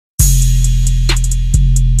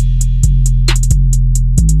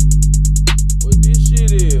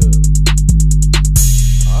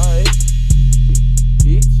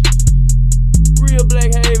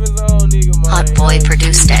Boy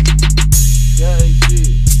produced it. Gang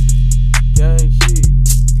shit. Gang shit.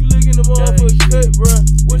 You look in the motherfucking cut, bruh.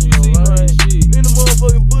 What you see, man? In the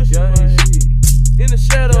motherfucking bushes, man. In the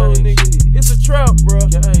shadows, nigga. It's a trap, bruh.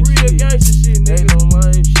 Real gangsta shit, nigga. Ain't no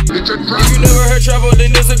lame shit. You never heard trouble, then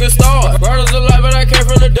this a good start. Brothers alive, but I came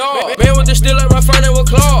from the dark. Man with the steel like my friend, they were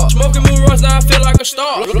claws. Smoking moon runs, now I feel like a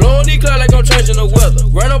star. Blowing these clouds like I'm changing the weather.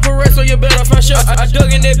 Run up a rest, so you better find shelter. I dug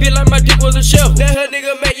in that bitch like my dick was a shovel. That her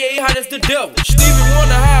nigga Mac, yeah, he hot as the devil. Stevie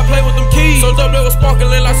wonder how I play with them keys. So dope, they was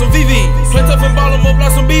sparkling like some VVs. Play tough and ball them up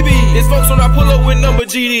like some BBs. It's folks when I pull up with number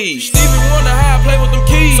GDs. Stevie wonder how I play with them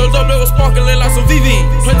keys. So dope, they was sparkling like some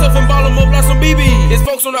VVs. Play tough and ball them up like some BBs. It's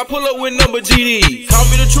folks when I pull up with number GDs. Call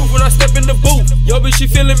me the truth when I step in the booth. Yo, bitch, she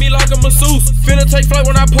feeling me like a masseuse. Finna take flight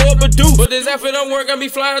when I pull up a deuce. But this outfit don't work, got me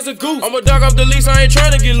fly as a goose. I'm a dog off the leash, I ain't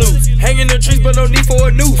trying to get loose. Hanging the trees, but no need for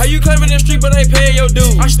a noose. How you claiming the street, but ain't paying your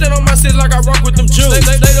dues? I stand on my shit like I rock with them Jews.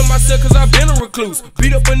 Stay to myself, cause I been a recluse.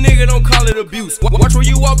 Beat up a nigga, don't call it abuse. Watch where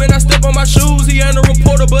you walk, and I step on my shoes. He ain't a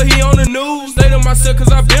reporter, but he on the news. Stay to myself, cause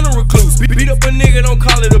I been a recluse. Beat up a nigga, don't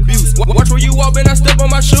call it abuse. Watch where you walk, and I step on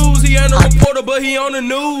my shoes. He ain't a reporter, but he on the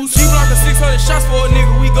news. She blocking 600 shots for a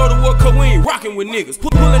nigga. We go to war, cause we ain't rocking with niggas.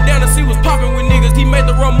 Pulling down to see what's popping with niggas. He made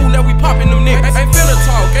the wrong move, now we popping them niggas. Ain't finna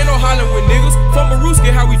talk, ain't no hollering with niggas. From Maruski,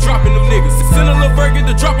 how we dropping them niggas. Send a little bird, get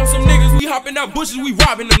the drop on some niggas. We hopping out bushes, we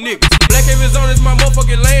robbing them niggas. Black Avis on is my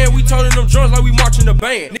motherfucking land. We toting them drums like we marching the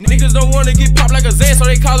band. Niggas don't wanna get popped like a Zan, so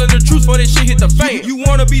they calling the truth for this shit hit the fan. You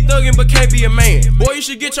wanna be thuggin' but can't be a man. Boy, you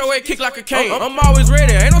should get your head kicked like a cane. I'm always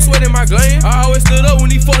ready, ain't no sweat in my gland. I always stood up when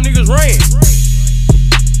these fuck niggas ran.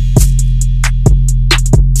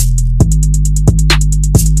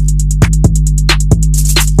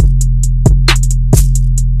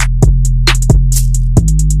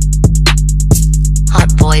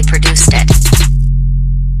 Boy produced it.